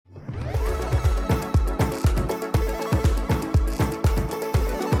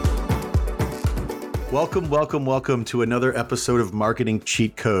Welcome to another episode of Marketing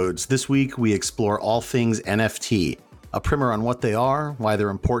Cheat Codes. This week, we explore all things NFT, a primer on what they are, why they're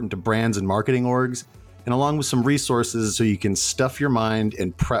important to brands and marketing orgs, and along with some resources so you can stuff your mind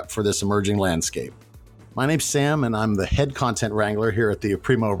and prep for this emerging landscape. My name's Sam, and I'm the head content wrangler here at the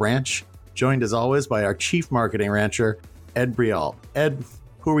Aprimo Ranch, joined as always by our chief marketing rancher, Ed Brialt. Ed,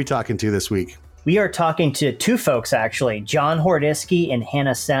 who are we talking to this week? We are talking to two folks, actually, John Hordisky and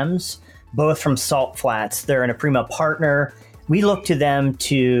Hannah Sems, both from Salt Flats. They're an Aprimo partner. We look to them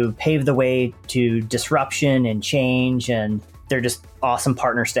to pave the way to disruption and change, and they're just awesome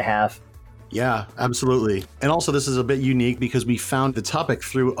partners to have. Yeah, absolutely. And also, this is a bit unique because we found the topic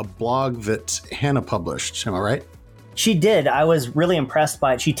through a blog that Hannah published. Am I right? She did. I was really impressed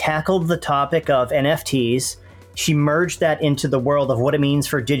by it. She tackled the topic of NFTs. She merged that into the world of what it means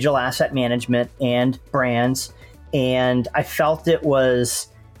for digital asset management and brands. And I felt it was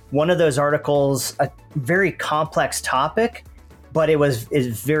one of those articles, a very complex topic, but is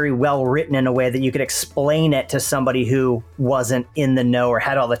very well written in a way that you could explain it to somebody who wasn't in the know or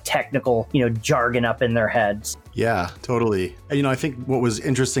had all the technical, jargon up in their heads. Yeah, totally. And, I think what was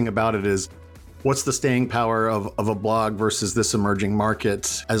interesting about it is what's the staying power of a blog versus this emerging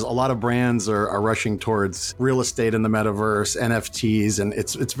market, as a lot of brands are rushing towards real estate in the metaverse, NFTs, and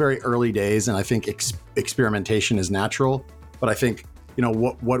it's very early days. And I think experimentation is natural, but I think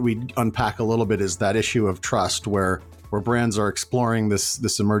what we unpack a little bit is that issue of trust where brands are exploring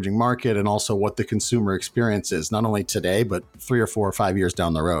this emerging market and also what the consumer experience is, not only today, but 3 or 4 or 5 years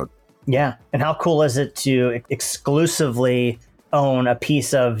down the road. Yeah. And how cool is it to exclusively own a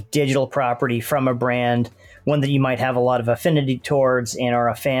piece of digital property from a brand, one that you might have a lot of affinity towards and are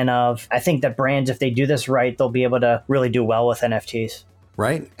a fan of? I think that brands, if they do this right, they'll be able to really do well with NFTs.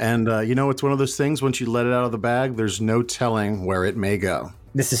 Right. And, it's one of those things, once you let it out of the bag, there's no telling where it may go.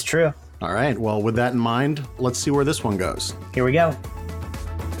 This is true. All right. Well, with that in mind, let's see where this one goes. Here we go.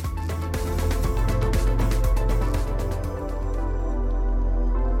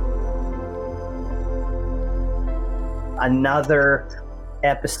 Another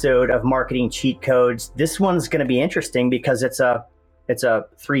episode of Marketing Cheat Codes. This one's going to be interesting because it's a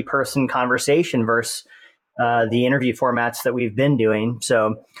 3-person conversation versus the interview formats that we've been doing.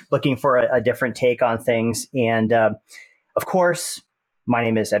 So looking for a different take on things. And of course, my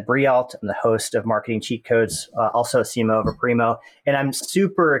name is Ed Brialt. I'm the host of Marketing Cheat Codes, also a CMO of Aprimo. And I'm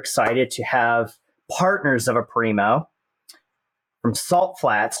super excited to have partners of Aprimo from Salt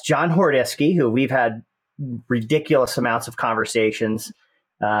Flats, John Hordisky, who we've had ridiculous amounts of conversations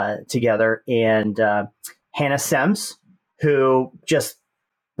together, and Hannah Sems, who just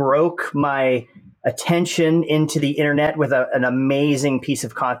broke my attention into the internet with an amazing piece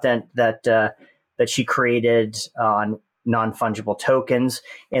of content that she created on non-fungible tokens.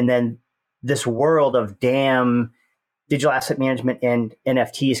 And then this world of digital asset management and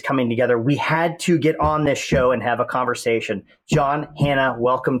NFTs coming together. We had to get on this show and have a conversation. John, Hannah,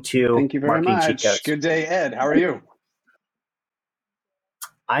 welcome to Thank you very Marketing much. Good day, Ed. How are you?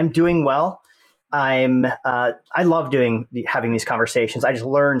 I'm doing well. I love having these conversations. I just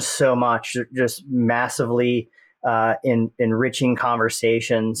learned so much, just massively enriching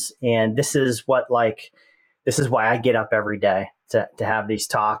conversations. And this is why I get up every day to have these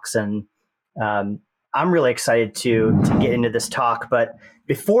talks. And I'm really excited to get into this talk. But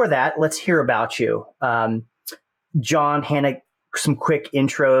before that, let's hear about you. John, Hannah, some quick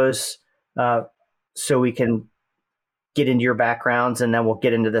intros so we can get into your backgrounds, and then we'll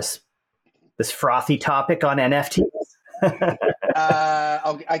get into this frothy topic on NFTs.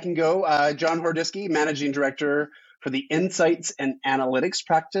 I can go. John Hordisky, Managing Director for the Insights and Analytics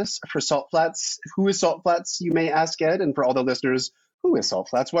practice for Salt Flats. Who is Salt Flats, you may ask, Ed? And for all the listeners, who is Salt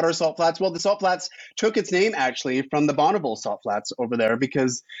Flats? What are Salt Flats? Well, the Salt Flats took its name actually from the Bonneville Salt Flats over there,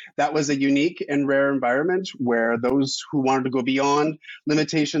 because that was a unique and rare environment where those who wanted to go beyond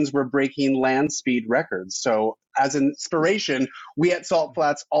limitations were breaking land speed records. So as an inspiration, we at Salt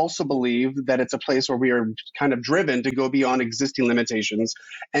Flats also believe that it's a place where we are kind of driven to go beyond existing limitations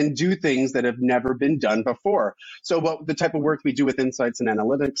and do things that have never been done before. So what the type of work we do with Insights and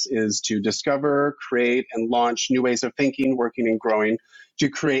Analytics is to discover, create, and launch new ways of thinking, working, and growing to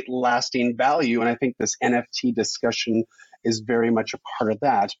create lasting value. And I think this NFT discussion is very much a part of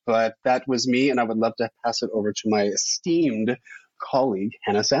that. But that was me, and I would love to pass it over to my esteemed colleague,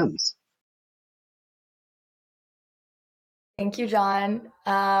 Hannah Sems. Thank you, John.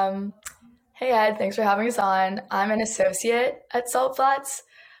 Hey, Ed, thanks for having us on. I'm an associate at Salt Flats,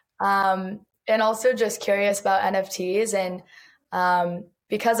 and also just curious about NFTs. And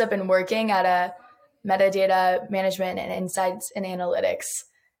because I've been working at a metadata management and insights and analytics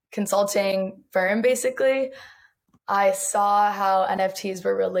consulting firm, basically, I saw how NFTs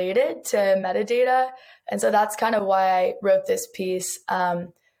were related to metadata. And so that's kind of why I wrote this piece,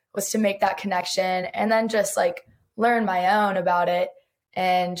 was to make that connection and then just like learn my own about it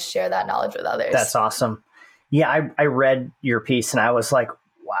and share that knowledge with others. That's awesome. Yeah, I read your piece and I was like,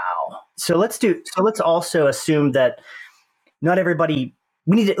 wow. So let's also assume that not everybody,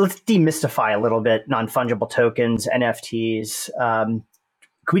 let's demystify a little bit non-fungible tokens, NFTs.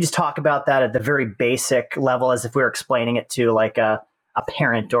 Can we just talk about that at the very basic level, as if we were explaining it to like a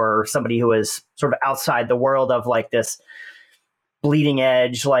parent or somebody who is sort of outside the world of like this bleeding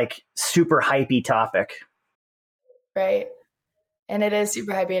edge, like super hypey topic? Right. And it is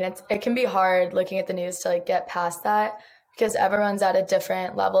super hypey, and it can be hard looking at the news to like get past that because everyone's at a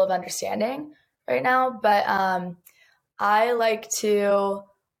different level of understanding right now. But I like to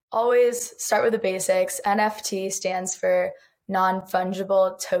always start with the basics. NFT stands for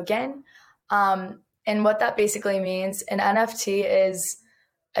non-fungible token. And what that basically means, an NFT is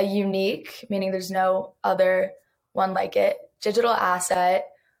a unique, meaning there's no other one like it, digital asset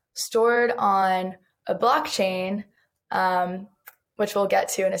stored on a blockchain, which we'll get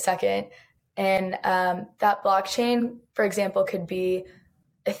to in a second. And that blockchain, for example, could be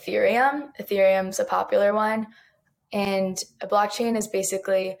Ethereum. Ethereum's a popular one. And a blockchain is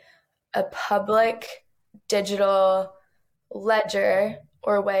basically a public digital ledger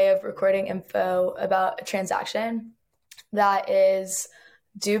or way of recording info about a transaction that is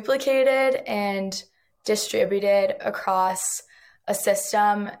duplicated and distributed across a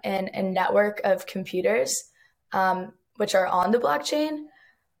system and a network of computers, which are on the blockchain.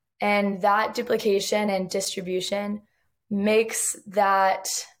 And that duplication and distribution makes that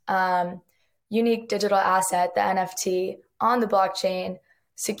unique digital asset, the NFT, on the blockchain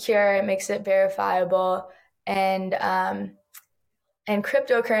secure. It makes it verifiable, and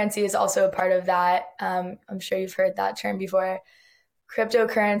cryptocurrency is also a part of that. I'm sure you've heard that term before.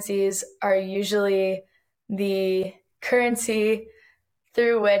 Cryptocurrencies are usually the currency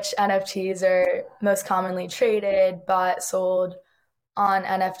through which NFTs are most commonly traded, bought, sold on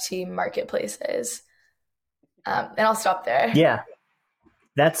NFT marketplaces. And I'll stop there. Yeah,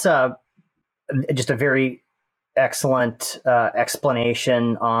 that's just a very excellent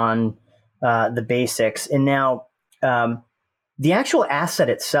explanation on the basics. And now the actual asset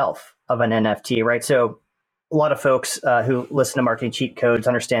itself of an NFT, right? So a lot of folks who listen to Marketing Cheat Codes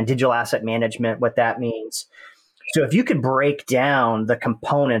understand digital asset management, what that means. So if you could break down the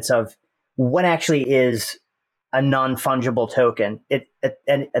components of what actually is a non-fungible token, and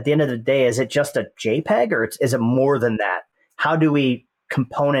at the end of the day, is it just a JPEG or is it more than that? How do we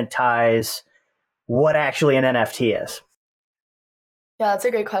componentize what actually an NFT is? Yeah, that's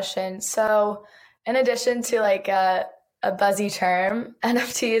a great question. So in addition to like a buzzy term,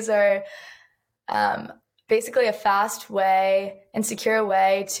 NFTs are basically a fast way and secure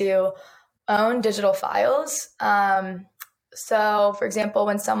way to own digital files. So for example,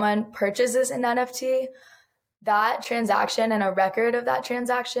 when someone purchases an NFT, that transaction and a record of that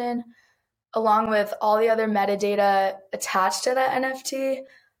transaction, along with all the other metadata attached to that NFT,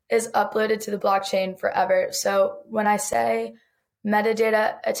 is uploaded to the blockchain forever. So when I say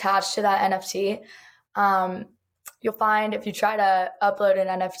metadata attached to that NFT, you'll find if you try to upload an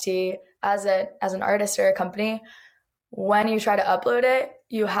NFT as an artist or a company, when you try to upload it,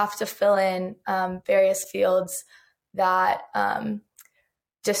 you have to fill in various fields that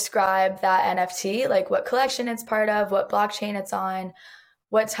describe that NFT, like what collection it's part of, what blockchain it's on,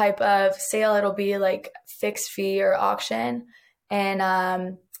 what type of sale it'll be, like fixed fee or auction,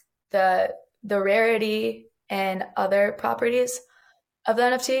 and the rarity and other properties of the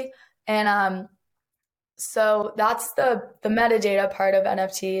NFT. And so that's the metadata part of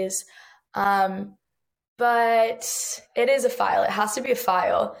NFTs. But it is a file. It has to be a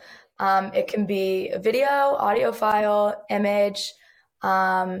file. It can be a video, audio file, image.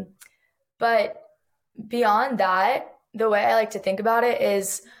 But beyond that, the way I like to think about it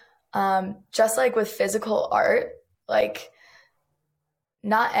is just like with physical art, like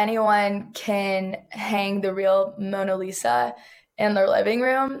not anyone can hang the real Mona Lisa in their living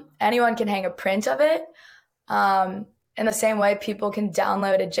room. Anyone can hang a print of it. In the same way, people can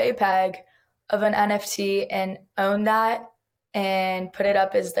download a JPEG of an NFT and own that and put it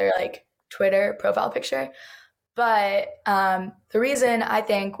up as their like Twitter profile picture. But the reason I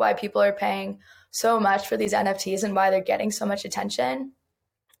think why people are paying so much for these NFTs and why they're getting so much attention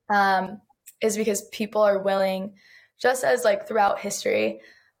is because people are willing, just as like throughout history,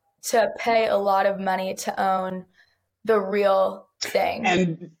 to pay a lot of money to own the real thing.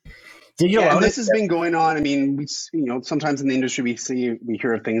 And Digital Yeah, and this ownership. has been going on. I mean, sometimes in the industry we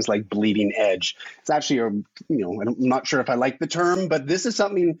hear of things like bleeding edge. It's actually I'm not sure if I like the term, but this is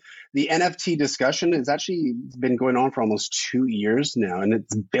something. The NFT discussion has actually been going on for almost 2 years now, and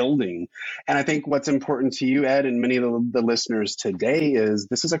it's building. And I think what's important to you, Ed, and many of the listeners today is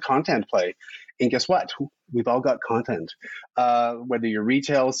this is a content play. And guess what? We've all got content, whether you're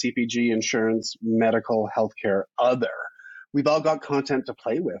retail, CPG, insurance, medical, healthcare, other. We've all got content to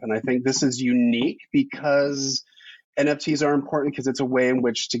play with. And I think this is unique because NFTs are important because it's a way in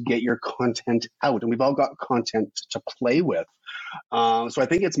which to get your content out. And we've all got content to play with. So I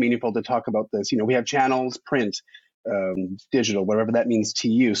think it's meaningful to talk about this. We have channels, print, digital, whatever that means to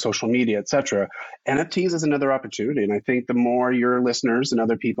you, social media, etc. NFTs is another opportunity. And I think the more your listeners and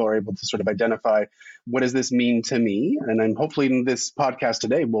other people are able to sort of identify, what does this mean to me? And I'm hopefully in this podcast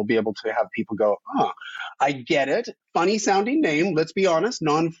today, we'll be able to have people go, I get it. Funny sounding name. Let's be honest,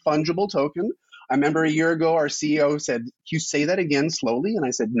 non-fungible token. I remember a year ago, our CEO said, you say that again slowly? And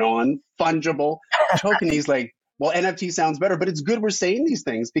I said, non-fungible token. He's like, well, NFT sounds better, but it's good we're saying these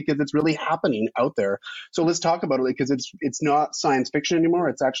things because it's really happening out there. So let's talk about it because it's not science fiction anymore.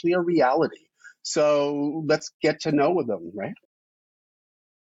 It's actually a reality. So let's get to know them, right?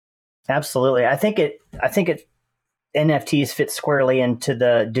 Absolutely. I think NFTs fit squarely into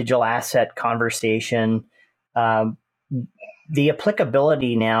the digital asset conversation. The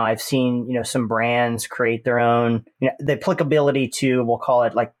applicability now, I've seen, some brands create their own, the applicability to, we'll call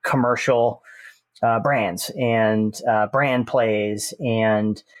it like commercial brands and brand plays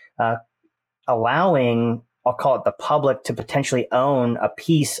and allowing, I'll call it the public to potentially own a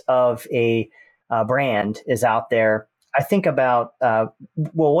piece of a brand is out there. I think about,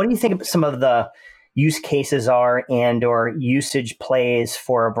 what do you think some of the use cases are and or usage plays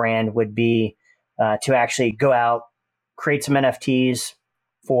for a brand would be to actually go out, create some NFTs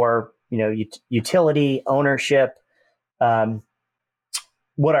for, utility, ownership.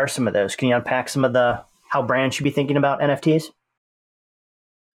 What are some of those? Can you unpack some of how brands should be thinking about NFTs?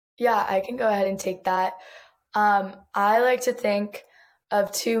 Yeah, I can go ahead and take that. I like to think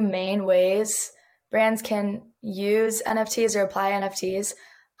of two main ways brands can use NFTs or apply NFTs.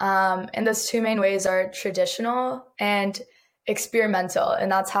 And those two main ways are traditional and experimental.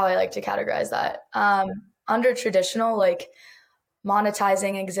 And that's how I like to categorize that. Under traditional, like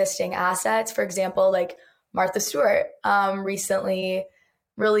monetizing existing assets, for example, like Martha Stewart recently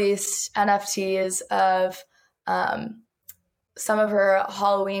released NFTs of some of her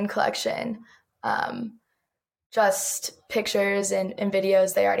Halloween collection, just pictures and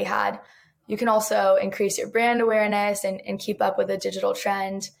videos they already had. You can also increase your brand awareness and keep up with the digital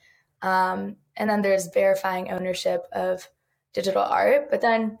trend. And then there's verifying ownership of digital art. But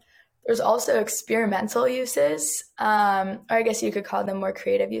then there's also experimental uses, or I guess you could call them more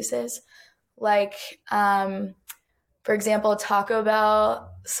creative uses. Like, for example, Taco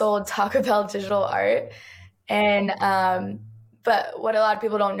Bell sold Taco Bell digital art. And but what a lot of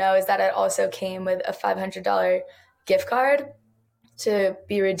people don't know is that it also came with a $500 gift card to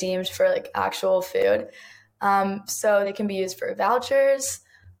be redeemed for like actual food. So they can be used for vouchers.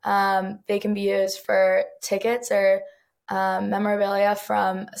 They can be used for tickets or memorabilia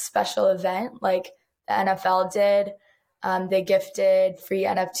from a special event like the NFL did. They gifted free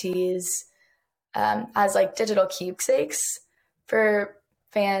NFTs as like digital keepsakes for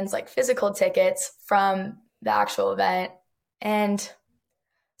fans, like physical tickets from the actual event. And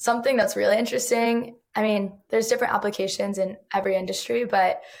something that's really interesting, I mean, there's different applications in every industry,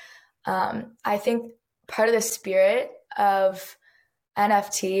 but I think part of the spirit of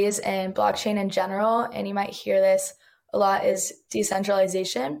NFTs and blockchain in general, and you might hear this a lot, is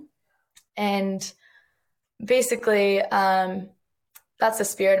decentralization. And basically, that's the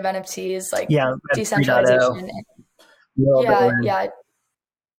spirit of NFTs, like decentralization. Yeah,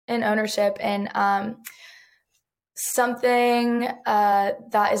 and ownership. And something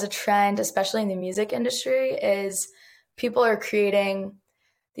that is a trend, especially in the music industry, is people are creating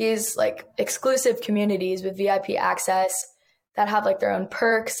these like exclusive communities with VIP access that have like their own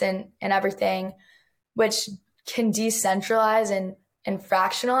perks and everything, which can decentralize and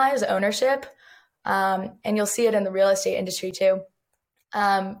fractionalize ownership. And you'll see it in the real estate industry too.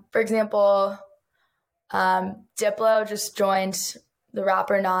 For example, Diplo just joined the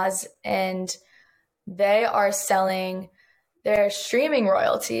rapper Nas, and they are selling their streaming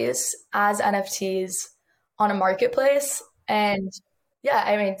royalties as NFTs on a marketplace. And yeah,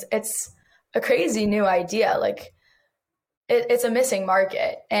 I mean, it's a crazy new idea. Like it's a missing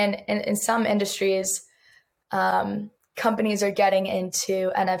market. And in some industries, companies are getting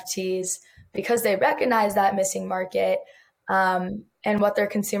into NFTs because they recognize that missing market. and what their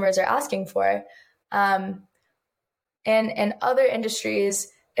consumers are asking for. And in other industries,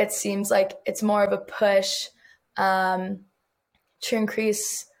 it seems like it's more of a push to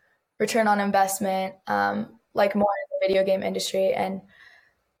increase return on investment, like more in the video game industry. And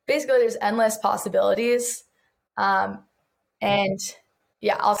basically, there's endless possibilities. And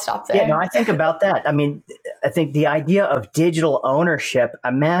yeah, I'll stop there. Yeah, no, I think about that. I mean, I think the idea of digital ownership,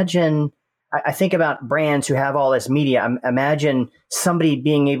 I think about brands who have all this media. Imagine somebody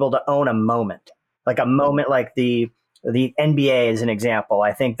being able to own a moment like the NBA as an example.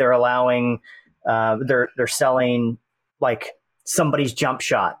 I think they're allowing, they're selling like somebody's jump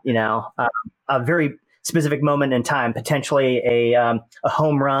shot, a very specific moment in time, potentially a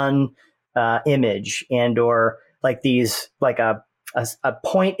home run image or like these, like a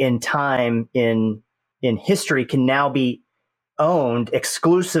point in time in history can now be owned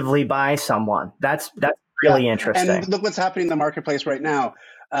exclusively by someone. That's really interesting. And look what's happening in the marketplace right now.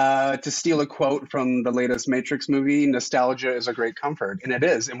 To steal a quote from the latest Matrix movie, nostalgia is a great comfort. And it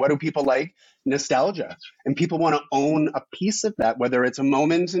is. And what do people like? Nostalgia. And people want to own a piece of that, whether it's a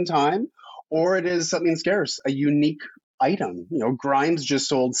moment in time or it is something scarce, a unique item. Grimes just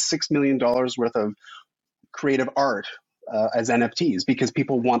sold $6 million worth of creative art as NFTs because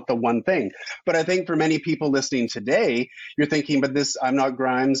people want the one thing. But I think for many people listening today, you're thinking, but I'm not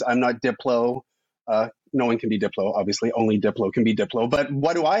Grimes, I'm not Diplo. No one can be Diplo, obviously. Only Diplo can be Diplo. But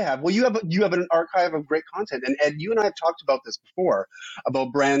what do I have? Well, you have an archive of great content. And Ed, you and I have talked about this before,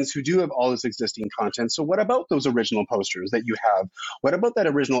 about brands who do have all this existing content. So what about those original posters that you have? What about that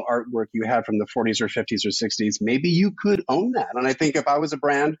original artwork you had from the 40s or 50s or 60s? Maybe you could own that. And I think if I was a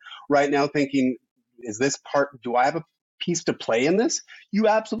brand right now thinking, do I have a piece to play in this? You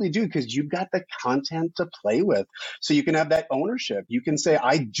absolutely do, because you've got the content to play with. So you can have that ownership. You can say,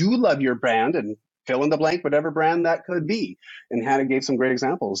 I do love your brand, and fill in the blank, whatever brand that could be. And Hannah gave some great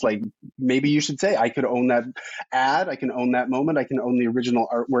examples. Like maybe you should say, I could own that ad, I can own that moment, I can own the original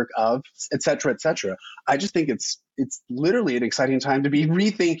artwork of, et cetera, et cetera. I just think it's literally an exciting time to be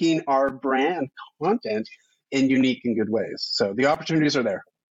rethinking our brand content in unique and good ways. So the opportunities are there.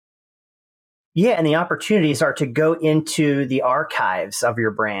 Yeah, and the opportunities are to go into the archives of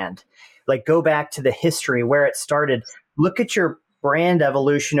your brand, like go back to the history where it started. Look at your brand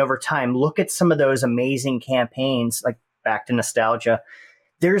evolution over time. Look at some of those amazing campaigns, like back to nostalgia.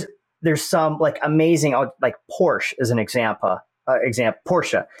 There's some like amazing, like Porsche as an example.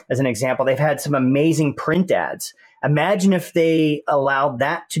 Porsche as an example. They've had some amazing print ads. Imagine if they allowed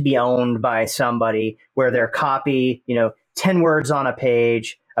that to be owned by somebody, where their copy, 10 words on a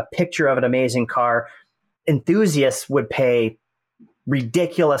page, a picture of an amazing car. Enthusiasts would pay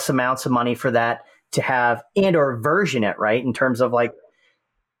ridiculous amounts of money for that to have or version it, right? In terms of like,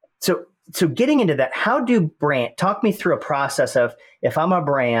 so getting into that, talk me through a process of, if I'm a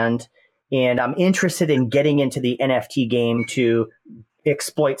brand and I'm interested in getting into the NFT game to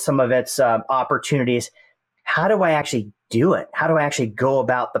exploit some of its opportunities, how do I actually do it? How do I actually go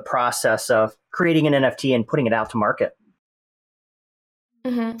about the process of creating an NFT and putting it out to market?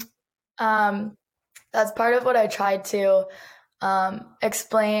 Mm-hmm. That's part of what I tried to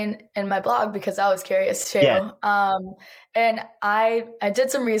explain in my blog, because I was curious too. Yeah. And I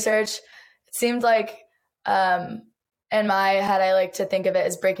did some research. It seemed like in my head, I like to think of it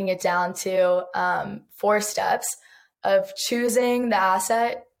as breaking it down to 4 steps of choosing the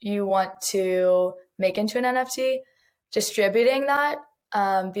asset you want to make into an NFT, distributing that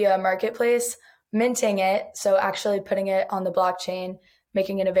via a marketplace, minting it, so actually putting it on the blockchain,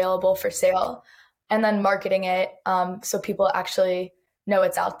 making it available for sale, and then marketing it so people actually know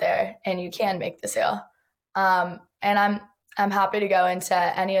it's out there and you can make the sale. And I'm happy to go into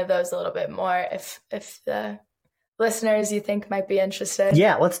any of those a little bit more if the listeners you think might be interested.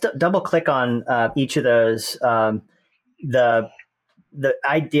 Yeah, let's double click on each of those. The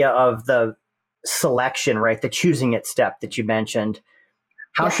idea of the selection, right? The choosing it step that you mentioned.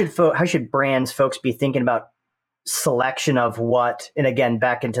 How should brands, folks, be thinking about selection of what? And again,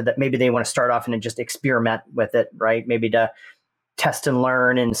 back into that, maybe they want to start off and just experiment with it, right? Maybe to test and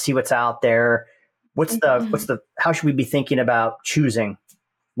learn and see what's out there. How should we be thinking about choosing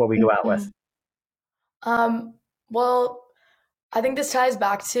what we go out with? Well, I think this ties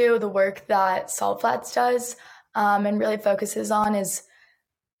back to the work that Salt Flats does and really focuses on is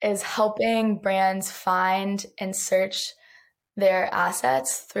helping brands find and search their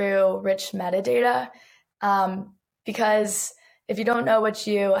assets through rich metadata. Because if you don't know what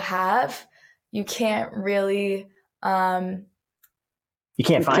you have, you can't really you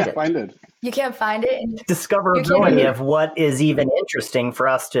can't find it. You can't find it. And discoverability of what is even interesting for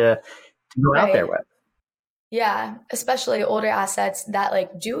us to go out there with. Yeah, especially older assets that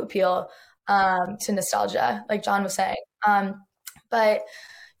like do appeal to nostalgia, like John was saying. But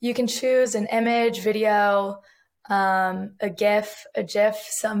you can choose an image, video, a GIF,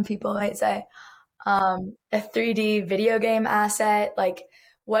 some people might say, a 3D video game asset, like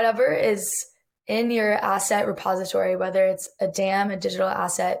whatever is in your asset repository, whether it's a DAM, a digital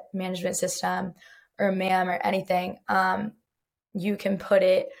asset management system, or a MAM or anything, you can put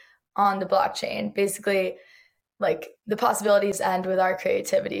it on the blockchain. Basically, like the possibilities end with our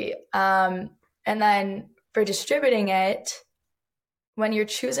creativity. And then for distributing it, when you're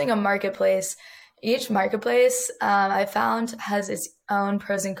choosing a marketplace, each marketplace I found has its own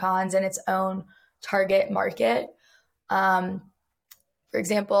pros and cons and its own target market. For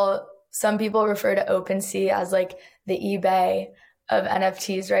example, some people refer to OpenSea as like the eBay of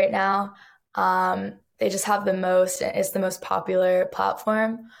NFTs right now. They just have it's the most popular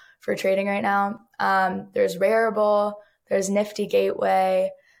platform for trading right now. There's Rarible, there's Nifty Gateway,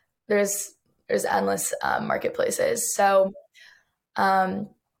 there's endless marketplaces. So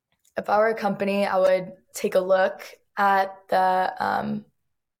if I were a company, I would take a look at the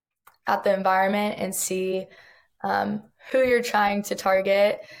environment and see who you're trying to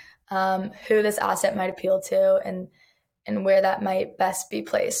target, who this asset might appeal to, and where that might best be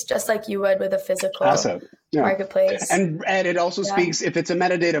placed, just like you would with a physical Asset. Yeah. marketplace. And it also speaks, if it's a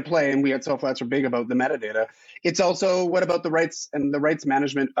metadata play, and we at Salt Flats are big about the metadata, it's also what about the rights and the rights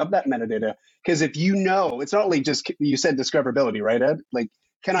management of that metadata? Because if you know, it's not only just, you said discoverability, right, Ed? Like,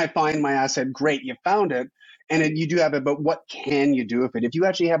 can I find my asset? Great, you found it. And you do have it, but what can you do with it? If you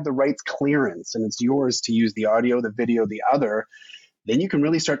actually have the rights clearance and it's yours to use the audio, the video, the other, then you can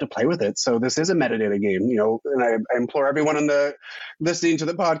really start to play with it. So this is a metadata game, and I implore everyone on the listening to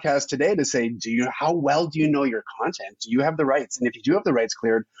the podcast today to say, how well do you know your content? Do you have the rights? And if you do have the rights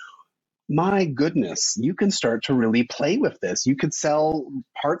cleared, my goodness, you can start to really play with this. You could sell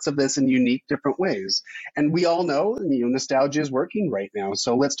parts of this in unique, different ways. And we all know, nostalgia is working right now.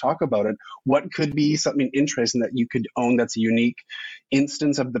 So let's talk about it. What could be something interesting that you could own that's a unique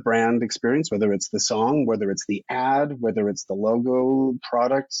instance of the brand experience, whether it's the song, whether it's the ad, whether it's the logo,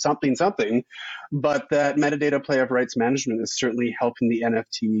 product, something. But that metadata play of rights management is certainly helping the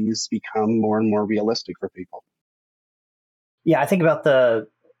NFTs become more and more realistic for people. Yeah, I think about the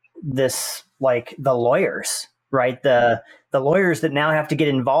lawyers, right? The lawyers that now have to get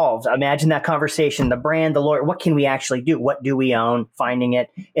involved. Imagine that conversation, the brand, the lawyer, what can we actually do? What do we own? Finding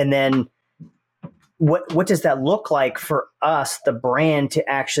it. And then what does that look like for us, the brand, to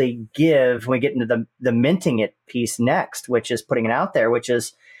actually give when we get into the minting it piece next, which is putting it out there, which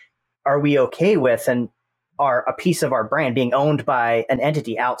is, are we okay with a piece of our brand being owned by an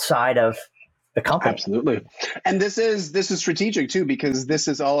entity outside of the company? Absolutely. And this is strategic too, because this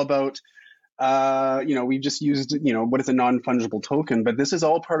is all about, we just used, what is a non-fungible token, but this is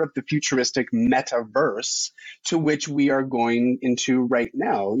all part of the futuristic metaverse to which we are going into right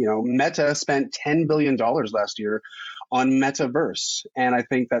now. Meta spent $10 billion last year on metaverse. And I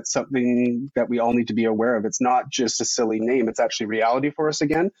think that's something that we all need to be aware of. It's not just a silly name. It's actually reality for us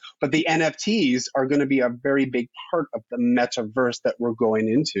again. But the NFTs are going to be a very big part of the metaverse that we're going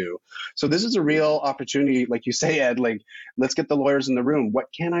into. So this is a real opportunity, like you say, Ed, like, let's get the lawyers in the room. What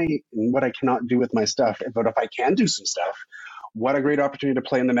can I and what I cannot do with my stuff? But if I can do some stuff, what a great opportunity to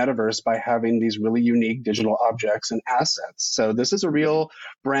play in the metaverse by having these really unique digital objects and assets. So this is a real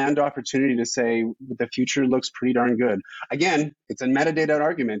brand opportunity to say the future looks pretty darn good. Again, it's a metadata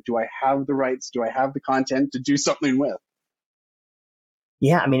argument. Do I have the rights? Do I have the content to do something with?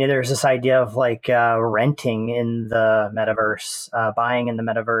 Yeah, I mean, there's this idea of like renting in the metaverse, buying in the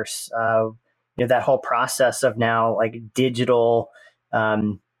metaverse. That whole process of now like digital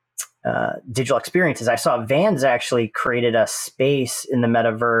experiences. I saw Vans actually created a space in the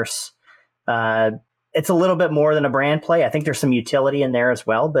metaverse. It's a little bit more than a brand play. I think there's some utility in there as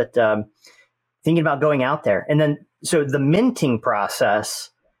well, but thinking about going out there. And then, so the minting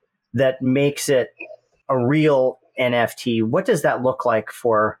process that makes it a real NFT, what does that look like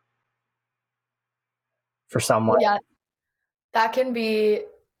for someone? Yeah, that can be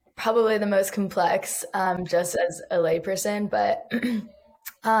probably the most complex, just as a layperson, but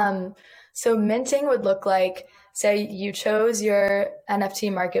so minting would look like, say you chose your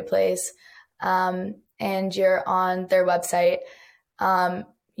NFT marketplace, and you're on their website.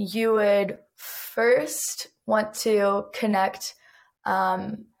 You would first want to connect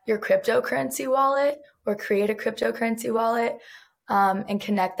your cryptocurrency wallet or create a cryptocurrency wallet, and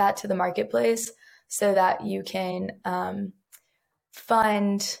connect that to the marketplace so that you can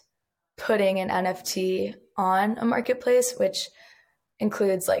fund putting an NFT on a marketplace, which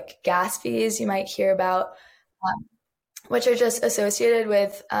includes like gas fees you might hear about. which are just associated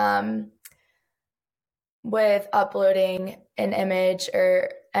with uploading an image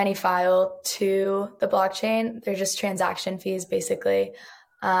or any file to the blockchain. They're just transaction fees, basically.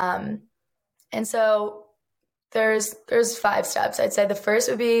 And so there's 5 steps. I'd say the first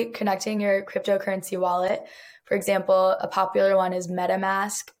would be connecting your cryptocurrency wallet. For example, a popular one is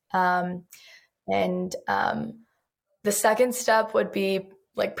MetaMask. And the second step would be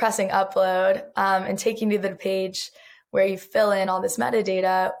like pressing upload and taking you to the page where you fill in all this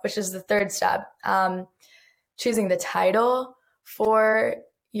metadata, which is the third step. Choosing the title for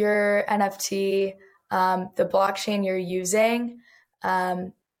your NFT, the blockchain you're using,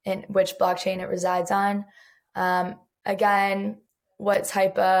 and which blockchain it resides on. Again, what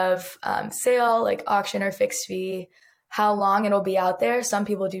type of sale, like auction or fixed fee, how long it'll be out there. Some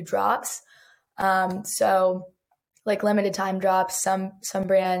people do drops. So like limited time drops, some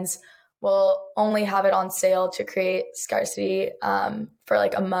brands will only have it on sale to create scarcity for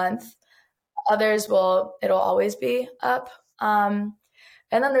like a month. Others it'll always be up. And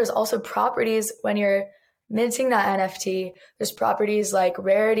then there's also properties when you're minting that NFT. There's properties like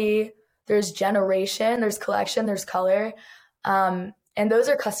rarity, there's generation, there's collection, there's color. And those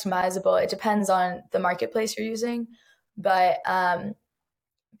are customizable. It depends on the marketplace you're using. But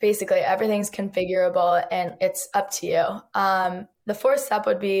basically everything's configurable and it's up to you. The fourth step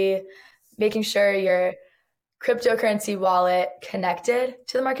would be making sure your cryptocurrency wallet connected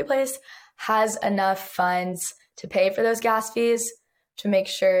to the marketplace has enough funds to pay for those gas fees to make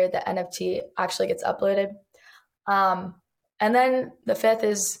sure the NFT actually gets uploaded. And then the fifth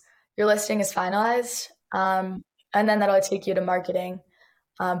is your listing is finalized. And then that'll take you to marketing.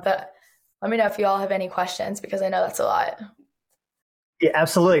 But let me know if you all have any questions because I know that's a lot. Yeah,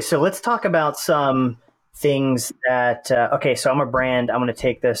 absolutely. So let's talk about some things that, okay, so I'm a brand. I'm going to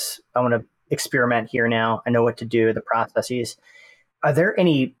take this. I want to experiment here now. I know what to do, the processes. Are there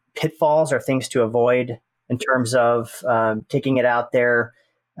any pitfalls or things to avoid in terms of taking it out there?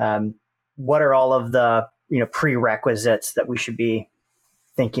 What are all of the prerequisites that we should be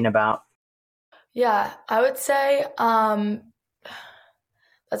thinking about? Yeah, I would say that's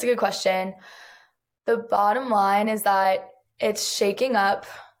a good question. The bottom line is that it's shaking up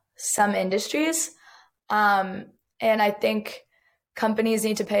some industries. And I think companies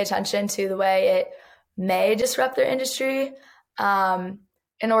need to pay attention to the way it may disrupt their industry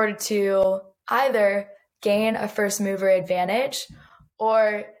in order to either gain a first mover advantage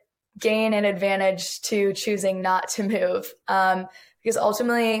or gain an advantage to choosing not to move. Because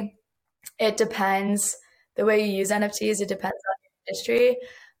ultimately, it depends the way you use NFTs. It depends on your industry.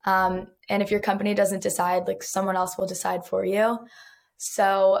 And if your company doesn't decide, like someone else will decide for you.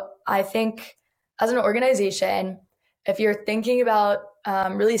 So I think as an organization, if you're thinking about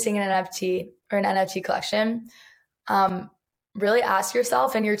releasing an NFT or an NFT collection, really ask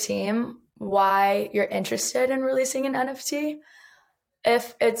yourself and your team why you're interested in releasing an NFT.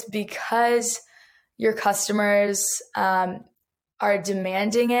 If it's because your customers are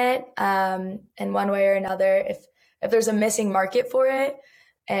demanding it in one way or another, if there's a missing market for it,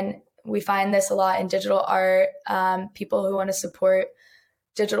 and we find this a lot in digital art, people who want to support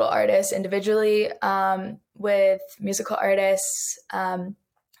digital artists individually, with musical artists,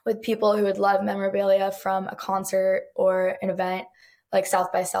 with people who would love memorabilia from a concert or an event like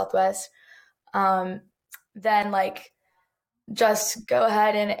South by Southwest, then like just go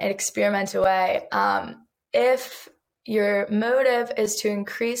ahead and experiment away. If your motive is to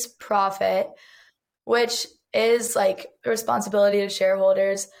increase profit, which is like a responsibility to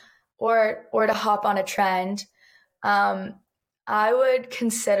shareholders, or to hop on a trend, I would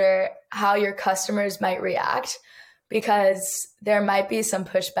consider how your customers might react, because there might be some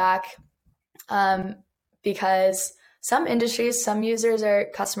pushback, because some industries, some users or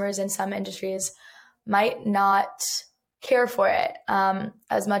customers in some industries might not care for it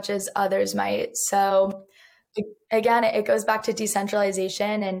as much as others might. So again, it goes back to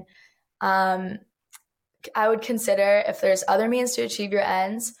decentralization, and I would consider if there's other means to achieve your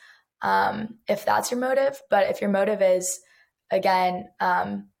ends, if that's your motive. But if your motive is, again,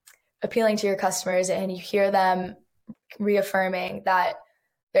 appealing to your customers and you hear them reaffirming that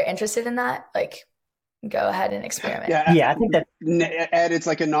they're interested in that, like, go ahead and experiment. Yeah, I think that, Ed, it's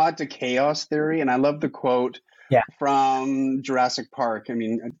like a nod to chaos theory. And I love the quote from Jurassic Park. I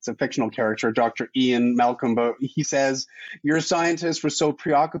mean, it's a fictional character, Dr. Ian Malcolm, but he says, your scientists were so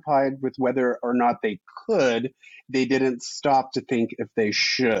preoccupied with whether or not they could, they didn't stop to think if they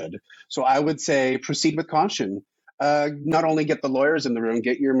should. So I would say proceed with caution. not only get the lawyers in the room,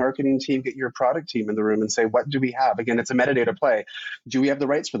 get your marketing team, get your product team in the room and say, what do we have? Again, it's a metadata play. Do we have the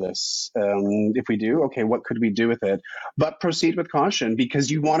rights for this? If we do, okay, what could we do with it? But proceed with caution,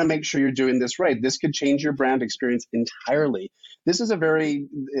 because you want to make sure you're doing this right. This could change your brand experience entirely. This is a very,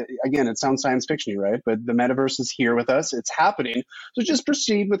 again, it sounds science fiction-y, right? But the metaverse is here with us. It's happening. So just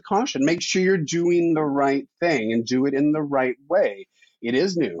proceed with caution. Make sure you're doing the right thing and do it in the right way. It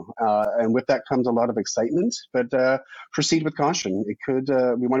is new, and with that comes a lot of excitement. But proceed with caution. It could.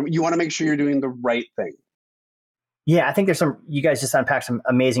 You want to make sure you're doing the right thing. Yeah, I think there's some. You guys just unpacked some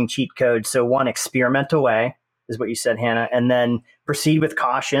amazing cheat codes. So one, experiment away is what you said, Hannah, and then proceed with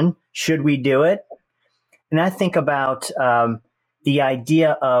caution. Should we do it? And I think about the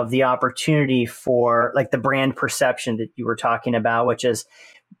idea of the opportunity for like the brand perception that you were talking about, which is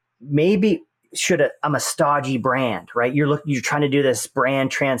maybe. I'm a stodgy brand, right? You're trying to do this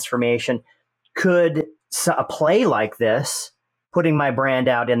brand transformation. Could a play like this, putting my brand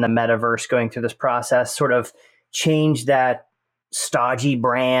out in the metaverse, going through this process, sort of change that stodgy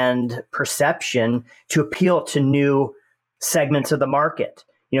brand perception to appeal to new segments of the market?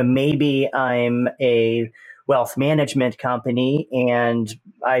 Maybe I'm a wealth management company and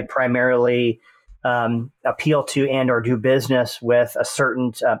I primarily appeal to and or do business with a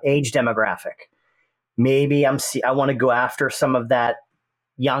certain age demographic. Maybe I want to go after some of that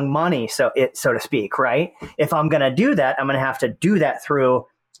young money, so to speak, right? If I'm going to do that, I'm going to have to do that through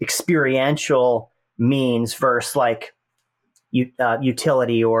experiential means versus like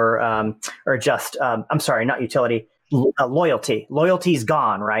utility or just I'm sorry, not utility, loyalty. Loyalty's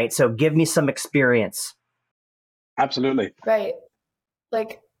gone, right? So give me some experience. Absolutely. Right.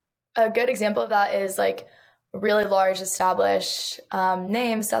 Like a good example of that is like a really large established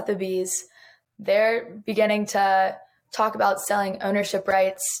name, Sotheby's. They're beginning to talk about selling ownership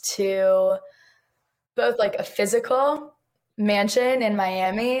rights to both like a physical mansion in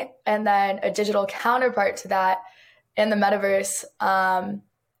Miami and then a digital counterpart to that in the metaverse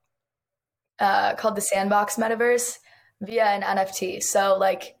called the Sandbox Metaverse via an NFT. So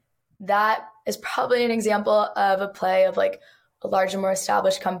like that is probably an example of a play of like a larger, more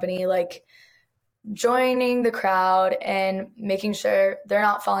established company, like joining the crowd and making sure they're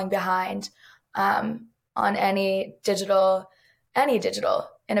not falling behind on any digital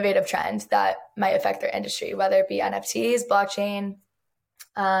innovative trend that might affect their industry, whether it be NFTs, blockchain,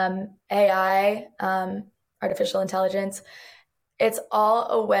 AI, artificial intelligence. It's all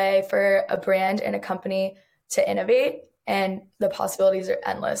a way for a brand and a company to innovate, and the possibilities are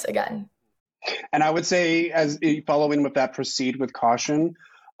endless again. And I would say, as following with that, proceed with caution.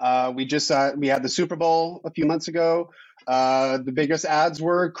 We had the Super Bowl a few months ago. The biggest ads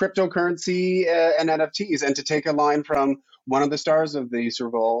were cryptocurrency and NFTs. And to take a line from one of the stars of the Super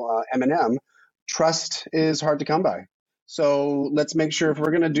Bowl, Eminem, trust is hard to come by. So let's make sure if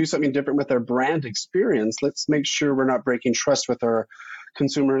we're going to do something different with our brand experience, let's make sure we're not breaking trust with our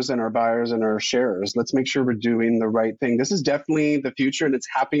consumers and our buyers and our sharers. Let's make sure we're doing the right thing. This is definitely the future and it's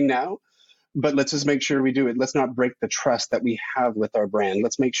happening now. But let's just make sure we do it. Let's not break the trust that we have with our brand.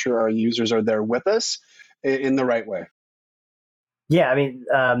 Let's make sure our users are there with us in the right way. Yeah, I mean,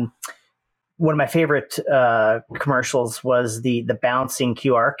 one of my favorite commercials was the bouncing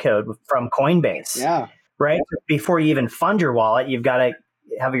QR code from Coinbase. Yeah. Right? Before you even fund your wallet, you've got to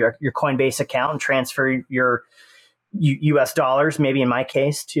have your Coinbase account and transfer your US dollars, maybe in my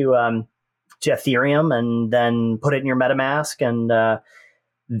case, to Ethereum, and then put it in your MetaMask. And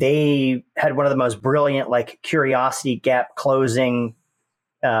they had one of the most brilliant, like, curiosity gap closing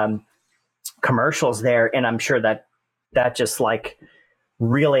commercials there, and I'm sure that just like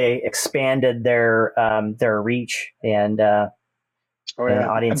really expanded their reach and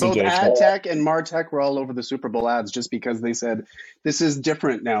audience both engagement. ad tech and martech were all over the Super Bowl ads just because they said this is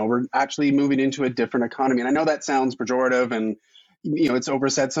different now. We're actually moving into a different economy, and I know that sounds pejorative and it's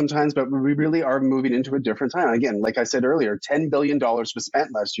oversaid sometimes, but we really are moving into a different time. Again, like I said earlier, $10 billion was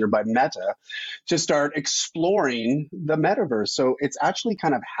spent last year by Meta to start exploring the metaverse. So it's actually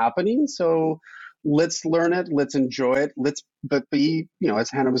kind of happening. So let's learn it, let's enjoy it, but be, as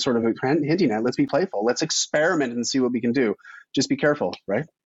Hannah was sort of hinting at, let's be playful. Let's experiment and see what we can do. Just be careful, right?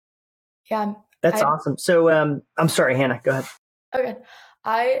 Yeah. That's awesome. So I'm sorry, Hannah, go ahead. Okay.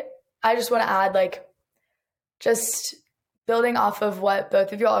 I just want to add, like, just building off of what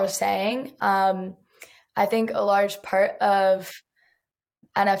both of you all are saying, I think a large part of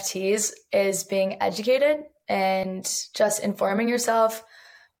NFTs is being educated and just informing yourself.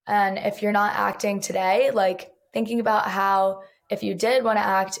 And if you're not acting today, like thinking about how, if you did want to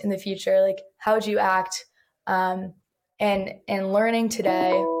act in the future, like how would you act? And learning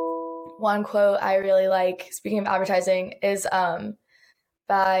today one quote I really like, speaking of advertising, is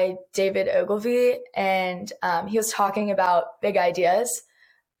by David Ogilvy. And he was talking about big ideas.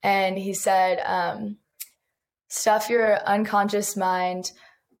 And he said, stuff your unconscious mind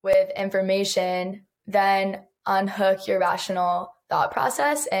with information, then unhook your rational thought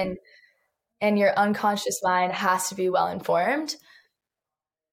process. And your unconscious mind has to be well informed,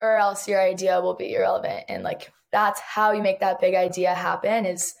 or else your idea will be irrelevant. And like, that's how you make that big idea happen,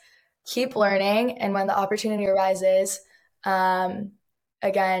 is keep learning. And when the opportunity arises,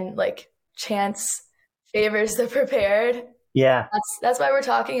 again, like, chance favors the prepared. Yeah. That's why we're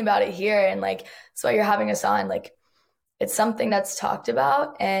talking about it here. And like, that's why you're having us on. Like, it's something that's talked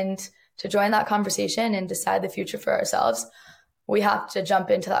about, and to join that conversation and decide the future for ourselves, we have to jump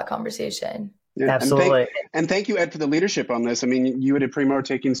into that conversation. Yeah. Absolutely. And thank you, Ed, for the leadership on this. I mean, you at Primo are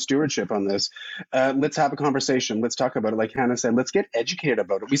taking stewardship on this. Let's have a conversation. Let's talk about it. Like Hannah said, let's get educated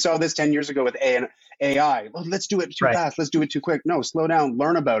about it. We saw this 10 years ago with AI. Well, let's do it too fast. Let's do it too quick. No, slow down,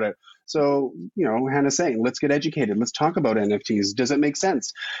 learn about it. So, Hannah's saying, let's get educated. Let's talk about NFTs. Does it make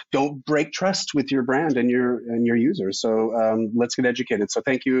sense? Don't break trust with your brand and your users. So let's get educated. So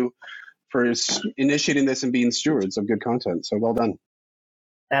thank you for initiating this and being stewards of good content. So well done.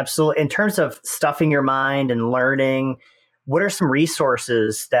 Absolutely. In terms of stuffing your mind and learning, what are some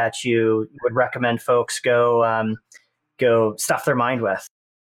resources that you would recommend folks go stuff their mind with?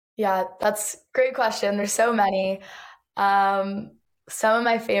 Yeah, that's a great question. There's so many. Some of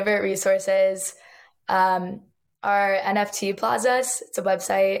my favorite resources are NFT Plazas. It's a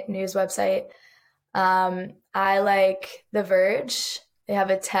website, news website. I like The Verge. They have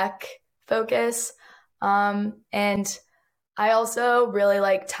a tech focus. And I also really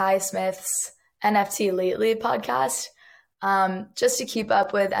like Ty Smith's NFT Lately podcast, just to keep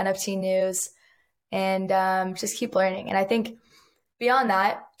up with NFT news and just keep learning. And I think beyond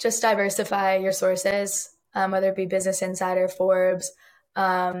that, just diversify your sources, whether it be Business Insider, Forbes,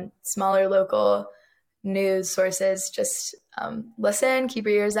 smaller local news sources. Just listen, keep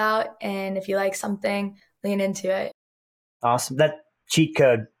your ears out, and if you like something, lean into it. Awesome. That cheat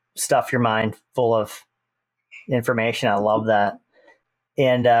code, stuff your mind full of information. I love that.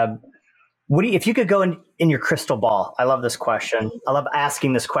 And if you could go in your crystal ball, I love this question. I love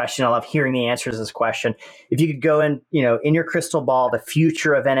asking this question. I love hearing the answers to this question. If you could go in your crystal ball, the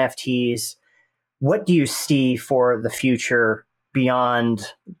future of NFTs, what do you see for the future beyond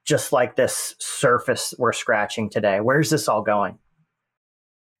just like this surface we're scratching today? Where's this all going?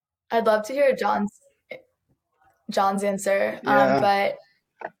 I'd love to hear John's answer. Yeah. But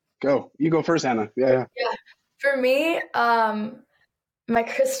you go first, Hannah. Yeah. For me, my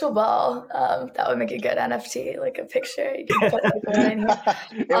crystal ball, that would make a good NFT, like a picture. You can put like one in here.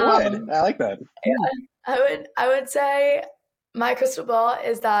 It would. I like that. Yeah, I would say my crystal ball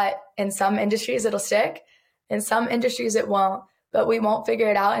is that in some industries it'll stick, in some industries it won't, but we won't figure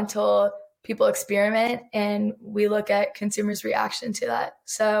it out until people experiment and we look at consumers' reaction to that.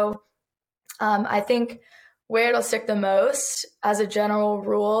 So I think where it'll stick the most as a general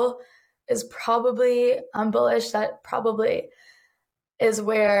rule is probably, I'm bullish that probably is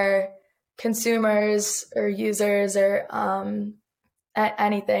where consumers or users or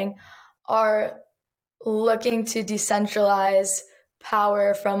anything are looking to decentralize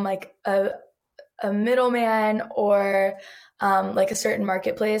power from like a middleman or like a certain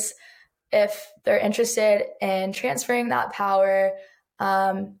marketplace. If they're interested in transferring that power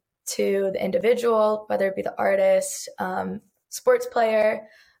to the individual, whether it be the artist, sports player,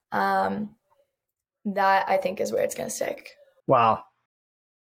 that I think is where it's going to stick. Wow.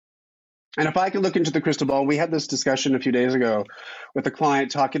 And if I could look into the crystal ball, we had this discussion a few days ago with a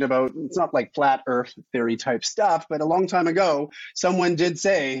client talking about, it's not like flat earth theory type stuff, but a long time ago, someone did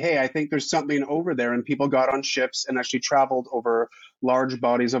say, hey, I think there's something over there. And people got on ships and actually traveled over large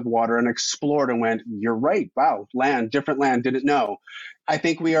bodies of water and explored and went, you're right. Wow. Different land, didn't know. I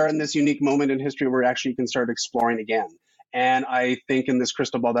think we are in this unique moment in history where actually you can start exploring again. And I think in this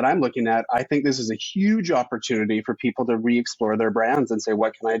crystal ball that I'm looking at, I think this is a huge opportunity for people to re-explore their brands and say,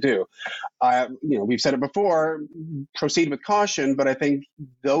 what can I do? We've said it before, proceed with caution, but I think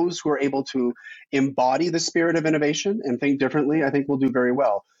those who are able to embody the spirit of innovation and think differently, I think will do very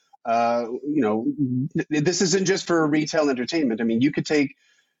well. This isn't just for retail entertainment. I mean, you could take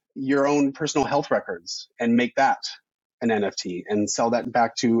your own personal health records and make that an NFT and sell that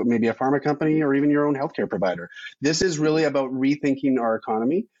back to maybe a pharma company or even your own healthcare provider. This is really about rethinking our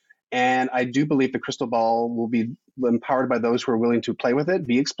economy And I do believe the crystal ball will be empowered by those who are willing to play with it,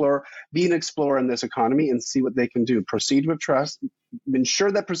 be an explorer in this economy and see what they can do. Proceed with trust,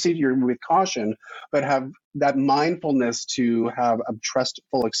 ensure that procedure with caution, but have that mindfulness to have a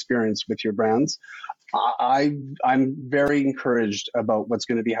trustful experience with your brands. I'm very encouraged about what's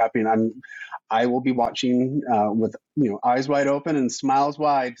going to be happening. I will be watching with eyes wide open and smiles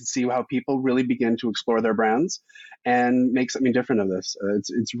wide to see how people really begin to explore their brands and make something different of this.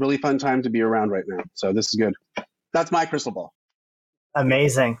 It's a really fun time to be around right now. So this is good. That's my crystal ball.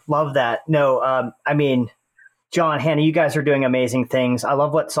 Amazing. Love that. No, I mean, John, Hannah, you guys are doing amazing things. I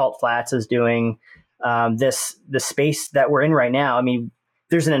love what Salt Flats is doing. The space that we're in right now, I mean,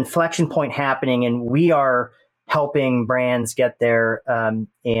 there's an inflection point happening and we are helping brands get there.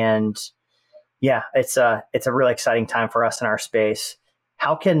 And yeah, it's a really exciting time for us in our space.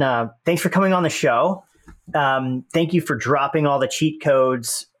 Thanks for coming on the show. Thank you for dropping all the cheat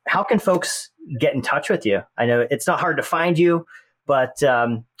codes. How can folks get in touch with you? I know it's not hard to find you, but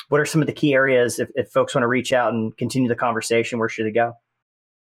what are some of the key areas if folks want to reach out and continue the conversation? Where should they go?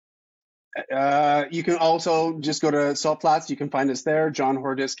 You can also just go to Salt Flats. You can find us there, John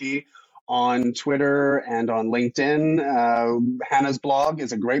Hordisky, on Twitter and on LinkedIn. Hannah's blog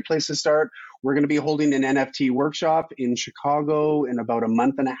is a great place to start. We're going to be holding an NFT workshop in Chicago in about a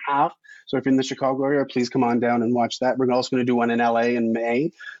month and a half. So if you're in the Chicago area, please come on down and watch that. We're also going to do one in LA in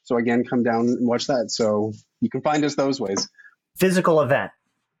May. So again, come down and watch that. So you can find us those ways. Physical event.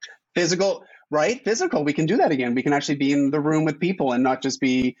 Physical, right? Physical. We can do that again. We can actually be in the room with people and not just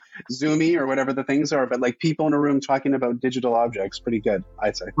be Zoomy or whatever the things are, but like people in a room talking about digital objects. Pretty good,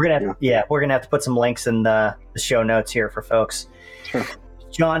 I'd say. We're gonna have to put some links in the show notes here for folks. Sure.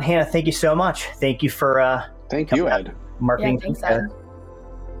 John, Hannah, thank you so much. Thank you for thank you, Ed. Marketing. Yeah, thanks, Ed.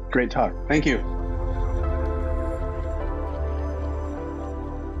 Great talk. Thank you.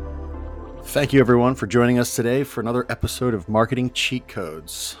 Thank you, everyone, for joining us today for another episode of Marketing Cheat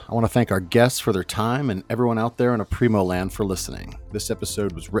Codes. I want to thank our guests for their time and everyone out there in a Primo land for listening. This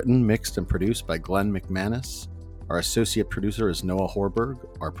episode was written, mixed, and produced by Glenn McManus. Our associate producer is Noah Horberg.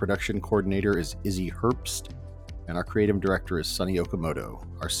 Our production coordinator is Izzy Herbst. And our creative director is Sunny Okamoto.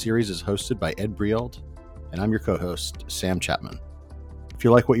 Our series is hosted by Ed Brield. And I'm your co-host, Sam Chapman. If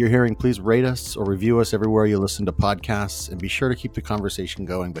you like what you're hearing, please rate us or review us everywhere you listen to podcasts, and be sure to keep the conversation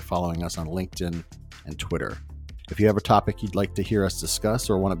going by following us on LinkedIn and Twitter. If you have a topic you'd like to hear us discuss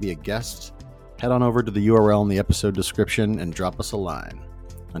or want to be a guest, head on over to the URL in the episode description and drop us a line.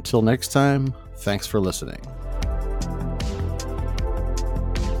 Until next time, thanks for listening.